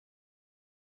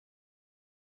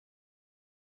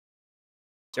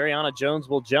Terriana Jones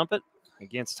will jump it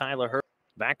against Tyler Hurd.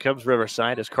 Back comes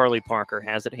Riverside as Carly Parker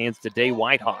has it, hands to Day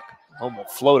Whitehawk. Home will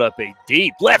float up a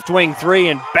deep left wing three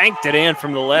and banked it in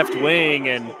from the left wing.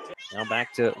 And now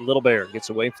back to Little Bear. Gets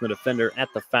away from the defender at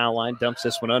the foul line. Dumps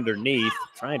this one underneath.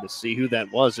 Trying to see who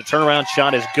that was. The turnaround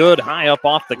shot is good. High up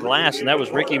off the glass. And that was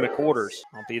Ricky McQuarters.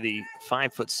 I'll be the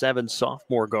 5'7"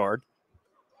 sophomore guard.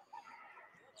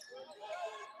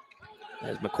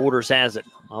 As McQuarters has it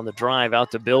on the drive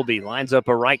out to Bilby. Lines up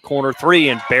a right corner three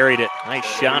and buried it. Nice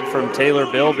shot from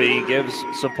Taylor Bilby. Gives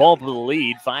Sapulpa the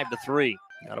lead 5-3.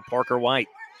 Got a Parker White.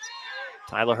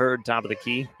 Tyler Hurd, top of the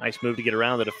key. Nice move to get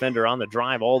around the defender on the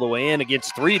drive all the way in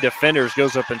against three defenders.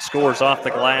 Goes up and scores off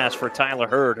the glass for Tyler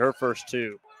Hurd, her first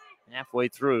two. Halfway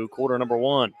through quarter number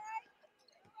one.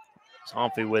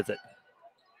 Zombie with it.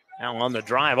 Now on the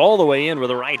drive all the way in with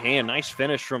a right hand. Nice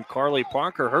finish from Carly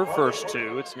Parker, her first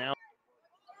two. It's now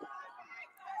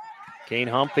Kane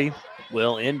Humphrey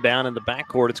will inbound in the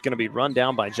backcourt. It's going to be run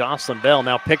down by Jocelyn Bell.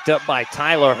 Now picked up by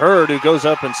Tyler Hurd, who goes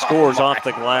up and scores off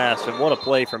the glass. And what a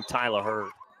play from Tyler Hurd.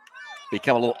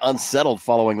 Become a little unsettled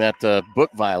following that book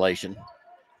violation.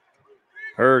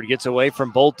 Hurd gets away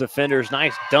from both defenders.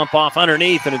 Nice dump off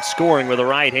underneath, and it's scoring with a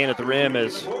right hand at the rim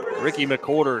as Ricky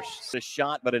McQuarters. The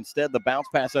shot, but instead the bounce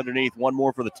pass underneath. One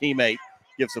more for the teammate.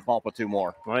 Gives Sapulpa two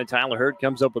more. Well, Tyler Hurd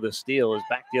comes up with a steal. Is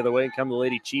back the other way. Come the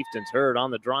Lady Chieftains. Hurd on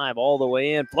the drive all the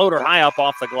way in. Floater high up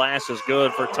off the glass is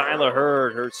good for Tyler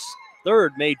Hurd. Her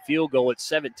third made field goal at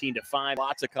 17-5.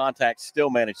 Lots of contact. Still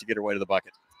managed to get her way to the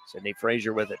bucket. Sydney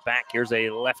Frazier with it back. Here's a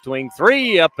left wing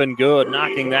three up and good.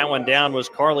 Knocking that one down was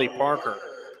Carly Parker.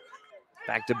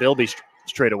 Back to Bilby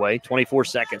straight away. 24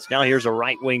 seconds. Now here's a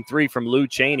right wing three from Lou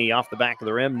Cheney off the back of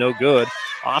the rim. No good.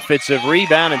 Offensive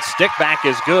rebound and stick back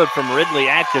is good from Ridley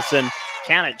Atkinson.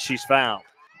 Count it. She's fouled.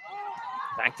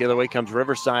 Back the other way comes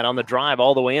Riverside on the drive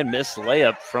all the way in. Missed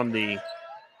layup from the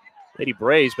Lady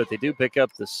Braves, but they do pick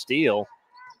up the steal.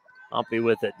 Humpy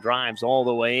with it. Drives all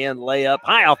the way in. Layup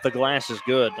high off the glass is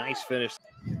good. Nice finish.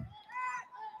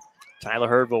 Tyler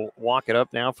Hurd will walk it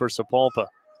up now for Sapulpa.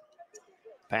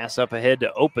 Pass up ahead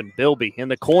to open. Bilby in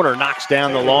the corner. Knocks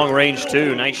down the long range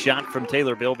two. Nice shot from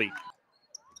Taylor Bilby.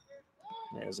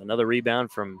 There's another rebound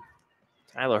from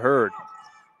Tyler Hurd.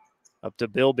 Up to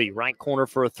Bilby. Right corner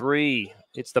for a three.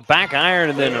 It's the back iron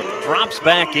and then drops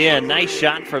back in. Nice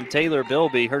shot from Taylor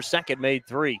Bilby. Her second made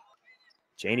three.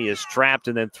 Cheney is trapped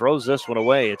and then throws this one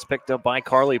away. It's picked up by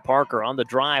Carly Parker on the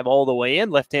drive all the way in.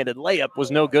 Left-handed layup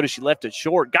was no good as she left it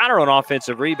short. Got her on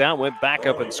offensive rebound. Went back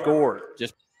up and scored.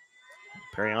 Just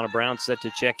Periana Brown set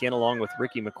to check in along with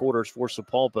Ricky McQuarters for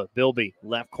Sapulpa. Bilby,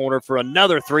 left corner for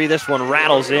another three. This one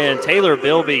rattles in. Taylor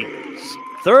Bilby,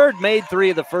 third made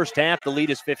three of the first half. The lead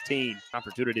is 15.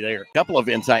 Opportunity there. A couple of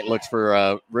inside looks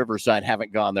for Riverside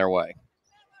haven't gone their way.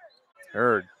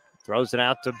 Hurd throws it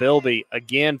out to Bilby.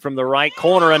 Again from the right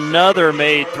corner. Another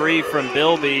made three from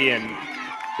Bilby. And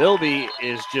Bilby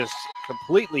is just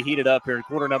completely heated up here in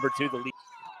quarter number two. The lead.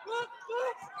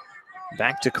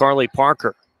 Back to Carly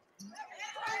Parker.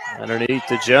 Underneath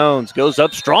to Jones, goes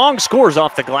up strong, scores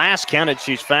off the glass, counted,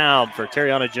 she's fouled for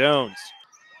Terriana Jones.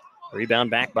 Rebound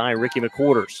back by Ricky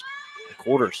McQuarters.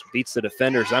 McQuarters beats the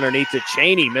defenders underneath to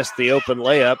Cheney, missed the open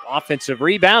layup. Offensive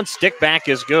rebound, stick back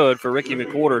is good for Ricky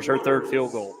McQuarters, her third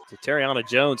field goal. To Terriana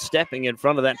Jones, stepping in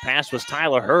front of that pass was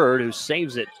Tyler Hurd, who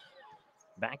saves it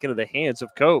back into the hands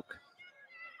of Koch.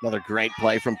 Another great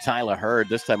play from Tyler Hurd,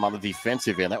 this time on the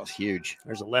defensive end. That was huge.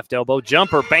 There's a left elbow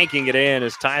jumper, banking it in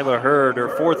as Tyler Hurd,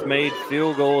 her fourth made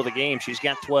field goal of the game. She's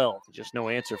got 12. Just no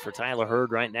answer for Tyler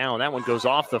Hurd right now. And that one goes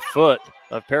off the foot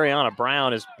of Periana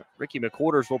Brown as Ricky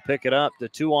McQuarters will pick it up. The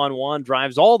 2-on-1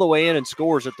 drives all the way in and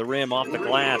scores at the rim off the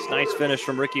glass. Nice finish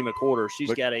from Ricky McQuarters.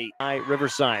 She's got a high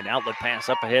Riverside outlet pass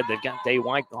up ahead. They've got Day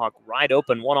Whitehawk right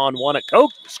open, one-on-one at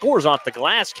Koch. Scores off the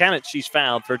glass. Count it, she's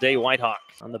fouled for Day Whitehawk.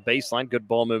 On the baseline, good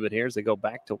ball movement here as they go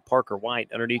back to Parker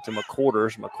White underneath to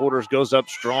McQuarters. McQuarters goes up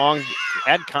strong,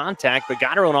 had contact, but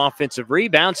got her own offensive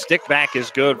rebound. Stick back is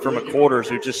good for McQuarters,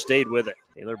 who just stayed with it.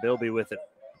 Taylor Bilby with it.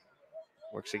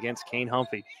 Works against Kane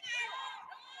Humphrey.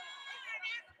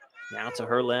 Now to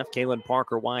her left, Kaylin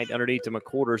Parker White underneath to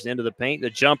McQuarters into the paint. The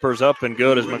jumper's up and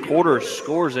good as McQuarters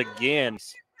scores again.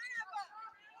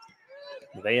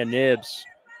 Nevaeh Nibbs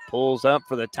pulls up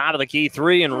for the top of the key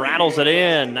three and rattles it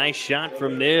in. Nice shot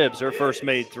from Nibbs, her first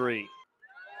made three.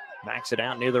 Backs it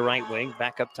out near the right wing,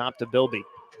 back up top to Bilby.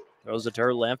 Throws it to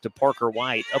her left to Parker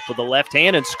White, up with the left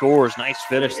hand and scores. Nice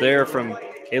finish there from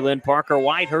Kaylin Parker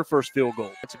White, her first field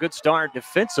goal. It's a good start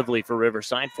defensively for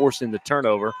Riverside, forcing the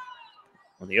turnover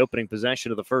on the opening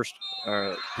possession of the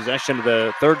possession of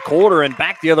the third quarter. And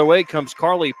back the other way comes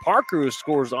Carly Parker, who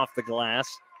scores off the glass.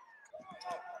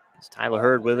 It's Tyler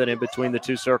Hurd with it in between the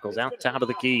two circles, out top of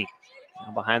the key.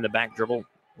 Now behind the back dribble,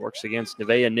 works against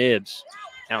Nevaeh Nibbs.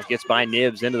 Now gets by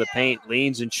Nibbs into the paint,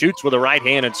 leans and shoots with a right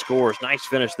hand and scores. Nice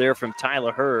finish there from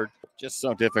Tyler Hurd. Just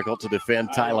so difficult to defend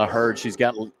Tyler Hurd. She's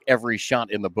got every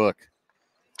shot in the book.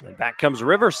 And back comes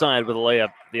Riverside with a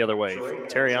layup the other way.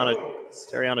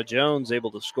 Terriana Jones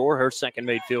able to score her second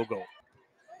made field goal.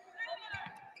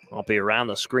 Humpy around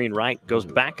the screen right, goes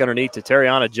back underneath to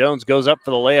Terriana Jones, goes up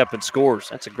for the layup and scores.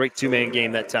 That's a great two-man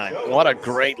game that time. What a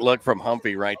great look from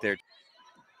Humpy right there.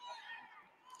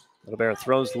 Little Bear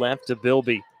throws left to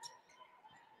Bilby.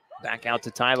 Back out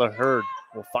to Tyler Hurd.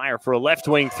 Will fire for a left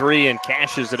wing three and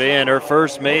cashes it in. Her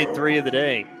first made three of the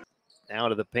day. Now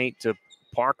to the paint to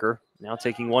Parker. Now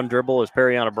taking one dribble is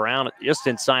Periana Brown just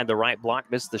inside the right block.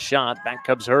 Missed the shot. Back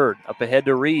comes Hurd. Up ahead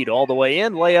to Reed. All the way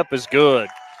in. Layup is good.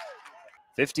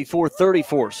 54-34.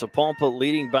 Sapulpa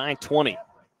leading by 20.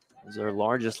 This is their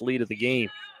largest lead of the game.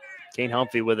 Kane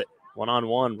Humphrey with it.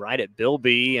 One-on-one right at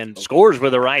Bilby and scores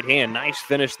with a right hand. Nice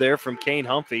finish there from Kane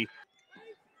Humphrey.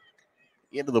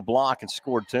 Into the block and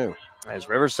scored two. As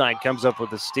Riverside comes up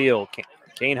with the steal.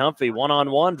 Kane Humphrey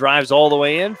one-on-one drives all the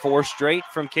way in. Four straight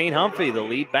from Kane Humphrey. The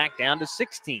lead back down to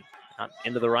 16. Out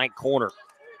into the right corner.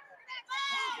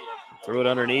 Threw it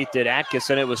underneath, did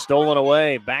Atkinson. It was stolen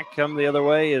away. Back come the other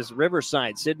way is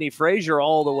Riverside. Sydney Frazier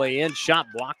all the way in. Shot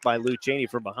blocked by Lou Cheney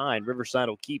from behind. Riverside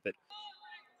will keep it.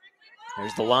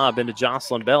 There's the lob into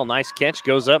Jocelyn Bell. Nice catch,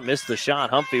 goes up, missed the shot.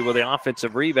 Humphrey with the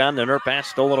offensive rebound, and her pass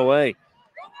stolen away.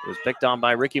 It was picked on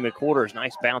by Ricky McQuarters.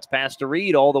 Nice bounce pass to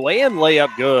Reed all the way in.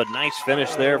 Layup good. Nice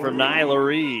finish there from Nyla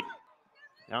Reed.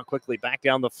 Now quickly back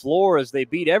down the floor as they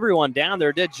beat everyone down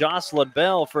there. Did Jocelyn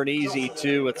Bell for an easy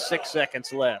two with 6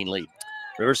 seconds left. Lead.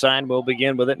 Riverside will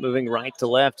begin with it, moving right to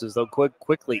left as they'll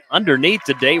quickly underneath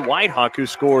to Day Whitehawk, who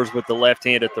scores with the left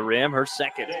hand at the rim, her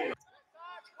second.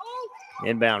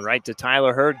 Inbound right to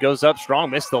Tyler Hurd, goes up strong,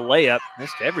 missed the layup,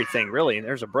 missed everything really. And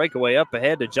there's a breakaway up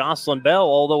ahead to Jocelyn Bell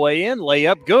all the way in,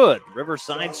 layup good.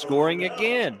 Riverside scoring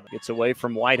again. Gets away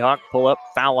from Whitehawk, pull up,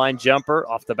 foul line jumper,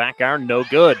 off the back iron, no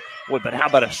good. Boy, but how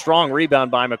about a strong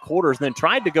rebound by McQuarters, and then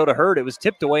tried to go to Hurd. It was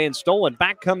tipped away and stolen.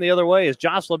 Back come the other way is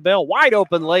Jocelyn Bell, wide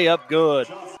open layup good.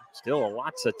 Still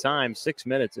lots of time, 6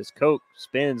 minutes as Koch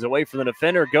spins away from the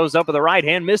defender, goes up with the right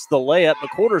hand, missed the layup.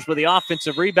 McQuarters with the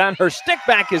offensive rebound. Her stick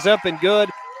back is up and good.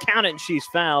 Count it, and she's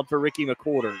fouled for Ricky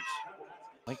McQuarters.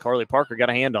 I think Carly Parker got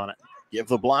a hand on it. Give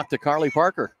the block to Carly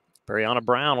Parker. Periana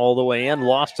Brown all the way in,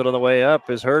 lost it on the way up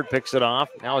as Hurd picks it off.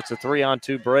 Now it's a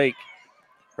 3-on-2 break.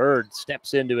 Hurd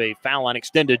steps into a foul line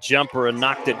extended jumper and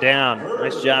knocked it down.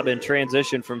 Nice job in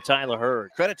transition from Tyler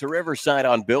Hurd. Credit to Riverside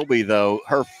on Bilby, though.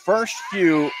 Her first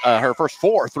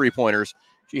four three-pointers,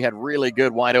 she had really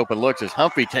good wide open looks as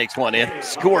Humphrey takes one in,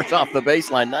 scores off the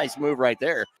baseline. Nice move right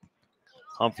there.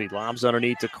 Humphrey lobs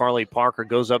underneath to Carly Parker,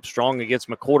 goes up strong against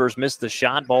McQuarters, missed the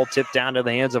shot. Ball tipped down to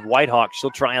the hands of Whitehawk.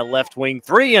 She'll try a left wing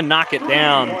three and knock it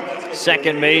down.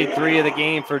 Second made three of the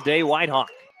game for Day Whitehawk.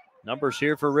 Numbers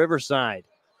here for Riverside.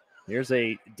 Here's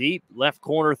a deep left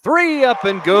corner three up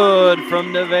and good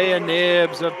from Nevaeh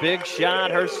Nibbs. A big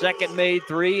shot, her second made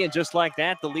three, and just like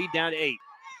that, the lead down to 8.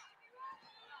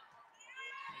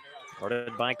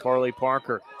 Guarded by Carly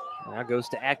Parker. Now goes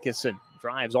to Atkinson.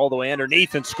 Drives all the way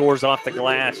underneath and scores off the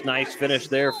glass. Nice finish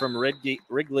there from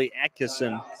Wrigley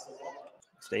Atkinson.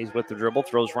 Stays with the dribble,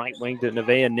 throws right wing to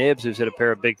Nevaeh Nibbs, who's hit a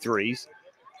pair of big threes.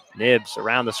 Nibbs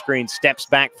around the screen, steps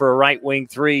back for a right wing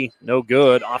three. No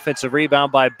good. Offensive rebound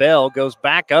by Bell. Goes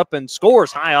back up and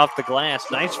scores high off the glass.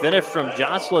 Nice finish from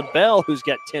Jocelyn Bell, who's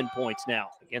got 10 points now.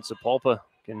 Against Sapulpa,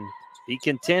 can be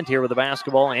content here with the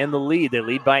basketball and the lead. They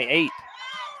lead by 8.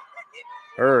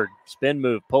 Hurd, spin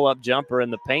move, pull-up jumper in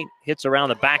the paint. Hits around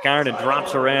the back iron and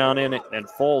drops around in it and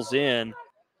falls in.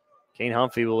 Kane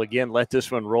Humphrey will again let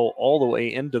this one roll all the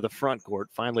way into the front court.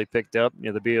 Finally picked up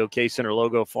near the BOK Center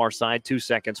logo, far side. 2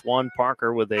 seconds.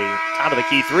 Parker with a top of the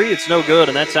key three. It's no good,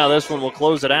 and that's how this one will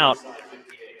close it out.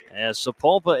 As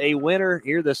Sapulpa a winner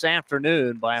here this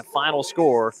afternoon by a final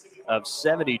score of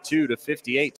 72-58.